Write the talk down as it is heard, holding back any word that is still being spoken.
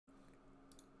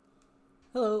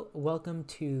Hello, welcome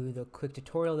to the quick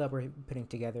tutorial that we're putting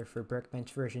together for BrickBench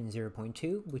version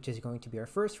 0.2, which is going to be our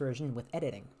first version with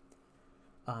editing.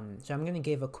 So I'm going to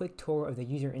give a quick tour of the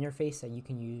user interface that you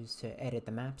can use to edit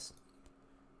the maps.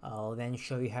 I'll then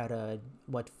show you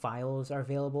what files are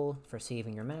available for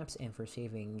saving your maps and for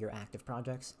saving your active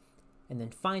projects. And then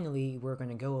finally, we're going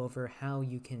to go over how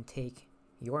you can take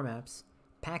your maps,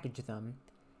 package them,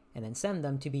 and then send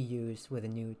them to be used with a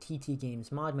new TT Games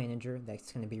mod manager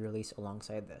that's going to be released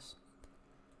alongside this.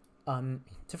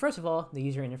 So first of all, the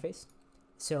user interface.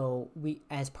 So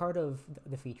as part of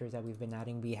the features that we've been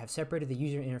adding, we have separated the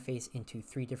user interface into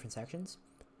 3 different sections.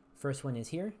 First one is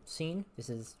here, scene. This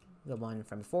is the one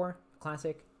from before,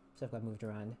 classic. Stuff got moved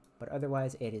around, but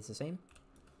otherwise it is the same.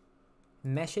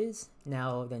 Meshes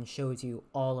now then shows you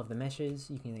all of the meshes.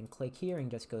 You can then click here and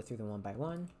just go through them one by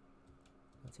one.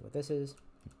 Let's see what this is.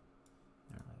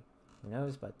 I don't know, who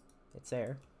knows, but it's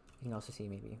there. You can also see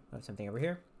maybe something over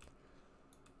here.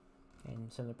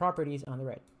 And some of the properties on the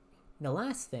right. The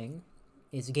last thing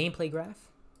is a gameplay graph,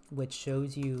 which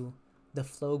shows you the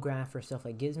flow graph for stuff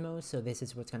like gizmos. So this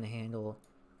is what's going to handle,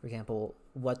 for example,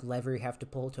 what lever you have to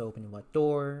pull to open what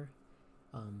door,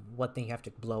 what thing you have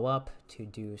to blow up to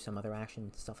do some other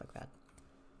action, stuff like that.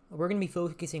 We're going to be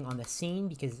focusing on the scene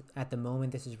because at the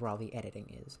moment this is where all the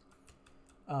editing is.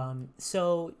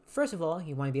 So first of all,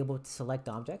 you want to be able to select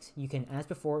objects. You can, as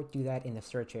before, do that in the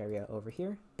search area over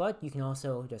here, but you can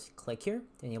also just click here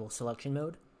to enable selection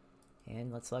mode.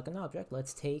 And let's select an object.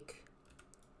 Let's take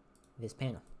this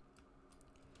panel.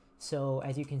 So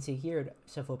as you can see here,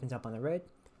 stuff opens up on the right.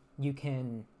 You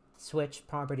can switch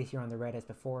properties here on the right as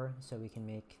before. So we can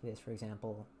make this, for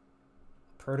example,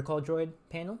 a protocol droid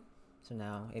panel. So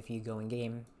now if you go in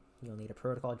game, you'll need a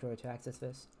protocol droid to access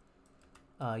this.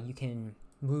 You can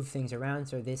move things around.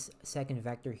 So this second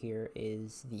vector here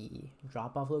is the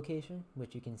drop-off location,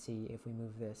 which you can see if we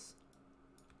move this.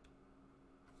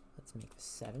 Let's make this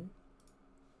 7.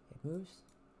 It moves.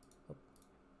 Oh,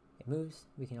 it moves.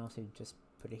 We can also just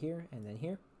put it here and then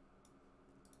here.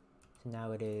 So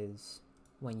now it is,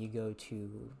 when you go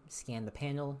to scan the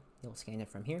panel, you'll scan it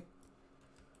from here.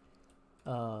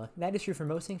 That is true for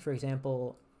most things. For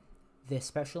example, this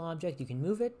special object, you can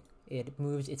move it. It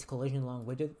moves its collision along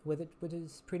with it, which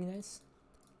is pretty nice.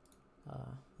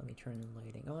 Let me turn the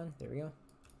lighting on. There we go.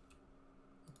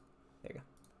 There you go.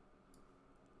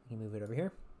 We can move it over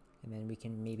here, and then we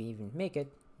can maybe even make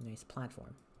it a nice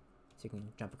platform, so you can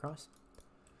jump across.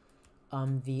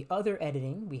 The other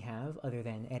editing we have, other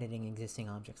than editing existing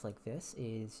objects like this,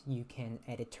 is you can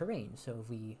edit terrain. So if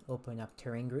we open up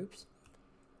terrain groups,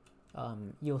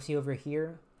 you'll see over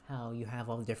here how you have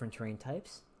all the different terrain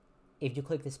types. If you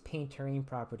click this Paint Terrain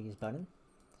Properties button,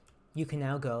 you can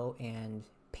now go and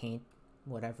paint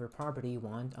whatever property you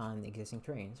want on the existing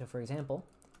terrain. So for example,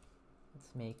 let's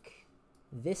make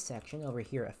this section over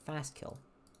here a fast kill.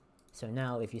 So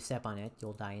now if you step on it,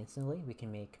 you'll die instantly. We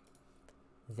can make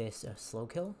this a slow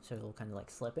kill, so it'll kind of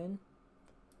like slip in.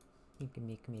 You can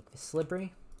make this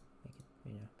slippery,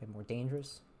 make it a bit more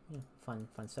dangerous. Fun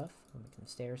stuff. We'll make some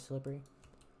stairs slippery.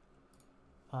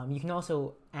 You can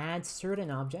also add certain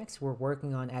objects. We're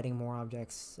working on adding more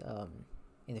objects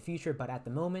in the future, but at the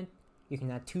moment, you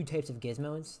can add 2 types of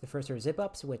gizmos. The first are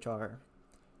zip-ups, which are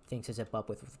things to zip up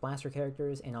with blaster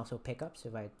characters, and also pickups. So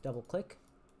if I double-click,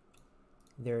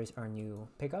 there's our new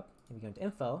pickup. If we go into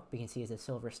info, we can see it's a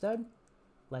silver stud.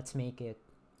 Let's make it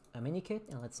a mini kit,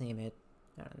 and let's name it,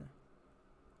 I don't know,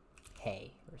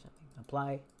 Hey or something.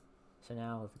 Apply. So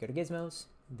now if we go to gizmos,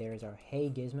 there's our Hey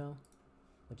gizmo,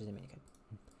 which is a mini kit.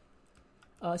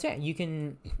 So yeah,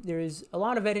 there's a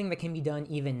lot of editing that can be done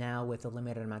even now with a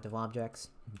limited amount of objects.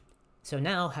 So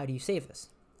now, how do you save this?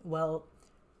 Well,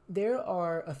 there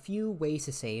are a few ways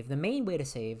to save. The main way to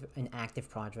save an active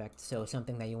project, so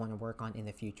something that you want to work on in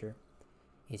the future,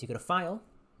 is you go to File,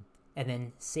 and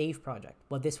then Save Project.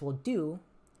 What this will do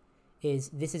is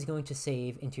this is going to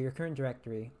save into your current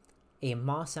directory a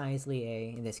Mos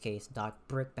Eisley, in this case,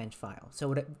 .brickbench file.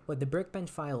 So what the BrickBench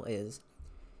file is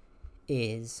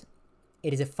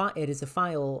it is a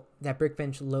file that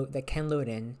BrickBench that can load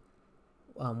in,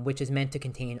 which is meant to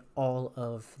contain all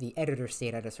of the editor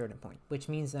state at a certain point, which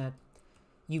means that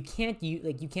you can't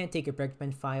take a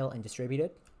BrickBench file and distribute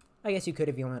it. I guess you could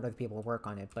if you want other people to work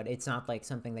on it, but it's not like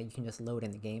something that you can just load in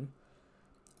the game.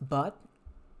 But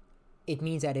it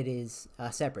means that it is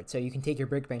separate, so you can take your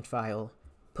BrickBench file,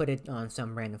 put it on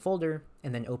some random folder,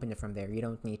 and then open it from there. You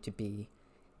don't need to be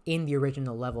in the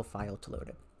original level file to load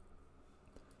it.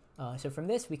 So from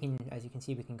this, we can, as you can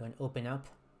see, we can go and open up.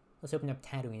 Let's open up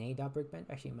Tatooine.brickbench.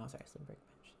 Actually, Mos Eisley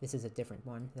BrickBench. This is a different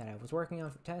one that I was working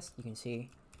on for test. You can see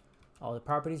all the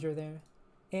properties are there.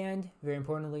 And very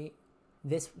importantly,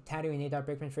 this Tatooine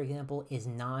a.BrickBench, for example, is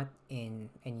not in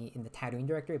the Tatooine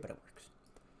directory, but it works.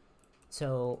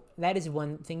 So that is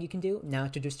one thing you can do. Now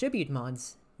to distribute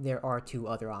mods, there are two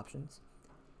other options.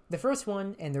 The first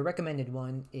one, and the recommended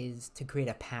one, is to create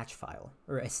a patch file,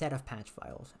 or a set of patch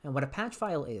files. And what a patch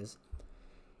file is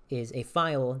a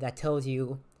file that tells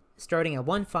you, starting at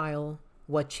one file,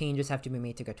 what changes have to be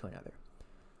made to get to another.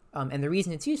 And the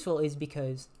reason it's useful is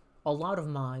because a lot of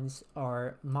mods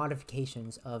are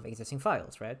modifications of existing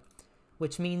files, right?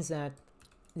 Which means that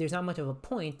there's not much of a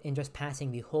point in just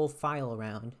passing the whole file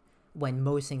around when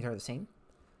most things are the same.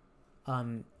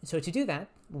 So to do that,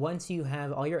 once you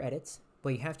have all your edits,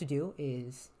 what you have to do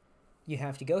is you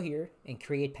have to go here and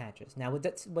create patches. Now what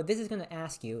this is going to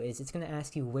ask you is it's going to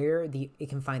ask you where it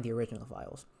can find the original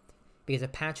files, because a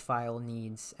patch file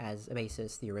needs as a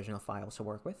basis the original files to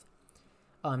work with.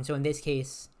 So in this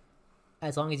case,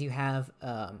 as long as you have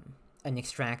an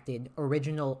extracted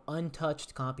original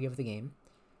untouched copy of the game,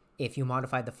 if you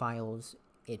modify the files,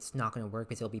 it's not going to work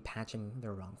because it'll be patching the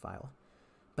wrong file.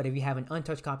 But if you have an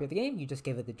untouched copy of the game, you just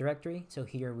give it the directory. So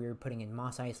here we're putting in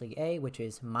Mos Eisley A, which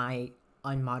is my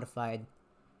unmodified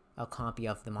copy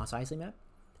of the Mos Eisley map.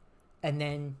 And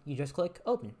then you just click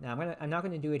open. Now I'm not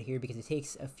going to do it here because it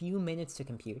takes a few minutes to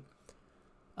compute.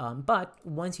 But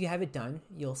once you have it done,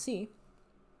 you'll see,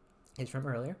 it's from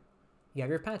earlier, you have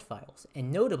your patch files.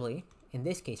 And notably, in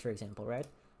this case, for example, right,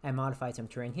 I modified some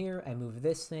terrain here, I moved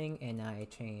this thing, and I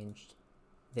changed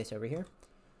this over here.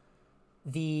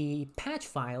 The patch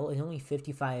file is only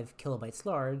 55 kilobytes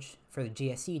large for the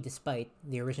GSC, despite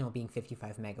the original being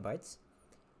 55 megabytes.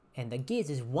 And the GIS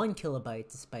is 1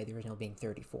 kilobyte, despite the original being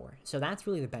 34. So that's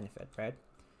really the benefit, right?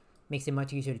 Makes it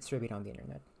much easier to distribute on the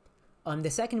internet.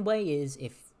 The second way is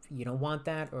if you don't want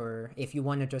that, or if you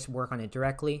want to just work on it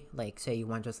directly, like say you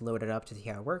want to just load it up to see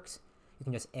how it works, you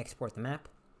can just export the map.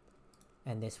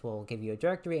 And this will give you a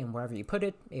directory, and wherever you put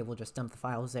it, it will just dump the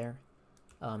files there.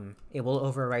 It will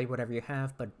overwrite whatever you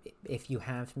have, but if you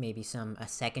have maybe a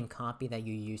second copy that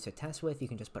you use to test with, you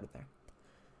can just put it there.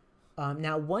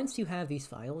 Now, once you have these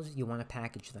files, you want to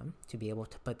package them to be able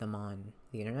to put them on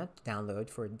the internet to download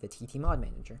for the TT Mod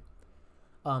Manager.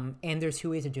 And there's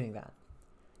two ways of doing that.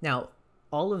 Now,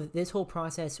 all of this whole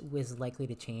process was likely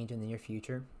to change in the near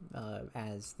future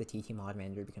as the TT Mod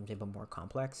Manager becomes a bit more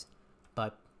complex.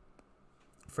 But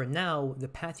for now, the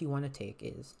path you want to take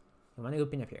is, you want to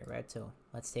open up here, right? So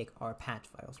let's take our patch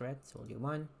files, right? So we'll do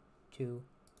 1, 2,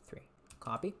 3,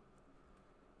 copy.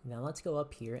 Now let's go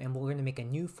up here, and we're going to make a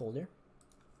new folder.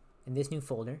 And this new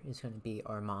folder is going to be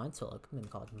our mod, so I'm going to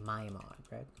call it my mod,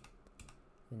 right?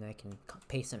 And I can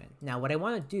paste them in. Now what I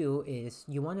want to do is,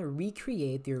 you want to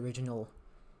recreate the original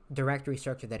directory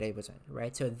structure that it was in,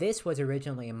 right? So this was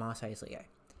originally a Mos Eisley A.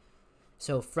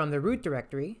 So from the root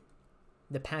directory,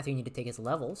 the path you need to take is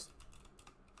levels,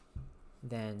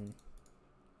 then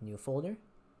new folder,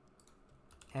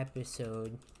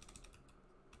 episode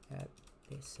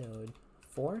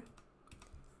 4,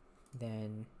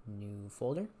 then new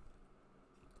folder,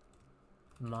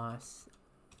 Mos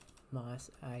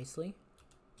Eisley,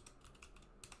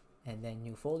 and then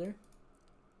new folder,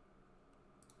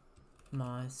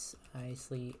 Mos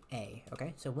Eisley A.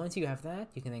 Okay, so once you have that,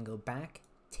 you can then go back,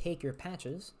 take your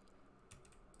patches,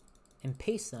 and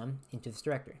paste them into this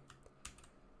directory.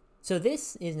 So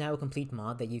this is now a complete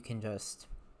mod that you can just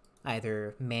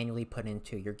either manually put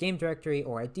into your game directory,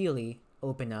 or ideally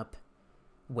open up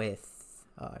with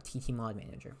TT Mod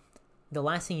Manager. The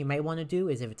last thing you might want to do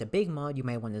is, if it's a big mod, you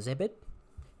might want to zip it.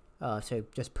 So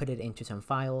just put it into some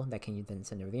file that you then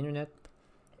send over the internet.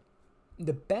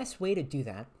 The best way to do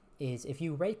that is if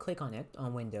you right click on it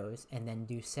on Windows and then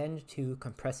do send to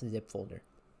compressed zip folder,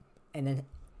 and then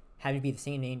have it be the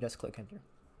same name, just click enter.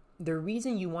 The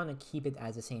reason you want to keep it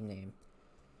as the same name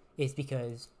is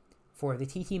because for the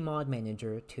TT Mod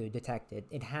Manager to detect it,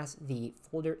 the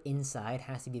folder inside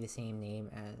has to be the same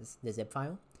name as the zip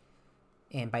file,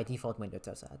 and by default Windows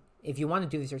does that. If you want to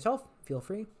do this yourself, feel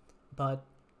free, but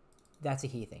that's a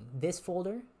key thing. This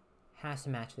folder has to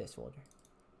match this folder,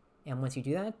 and once you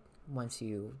do that, once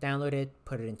you download it,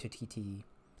 put it into TT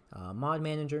Mod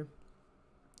Manager,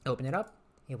 open it up,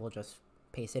 it will just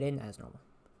paste it in as normal.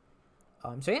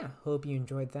 So yeah, hope you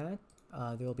enjoyed that.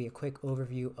 There will be a quick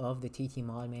overview of the TT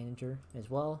Mod Manager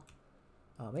as well.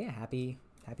 But yeah, happy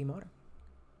modding.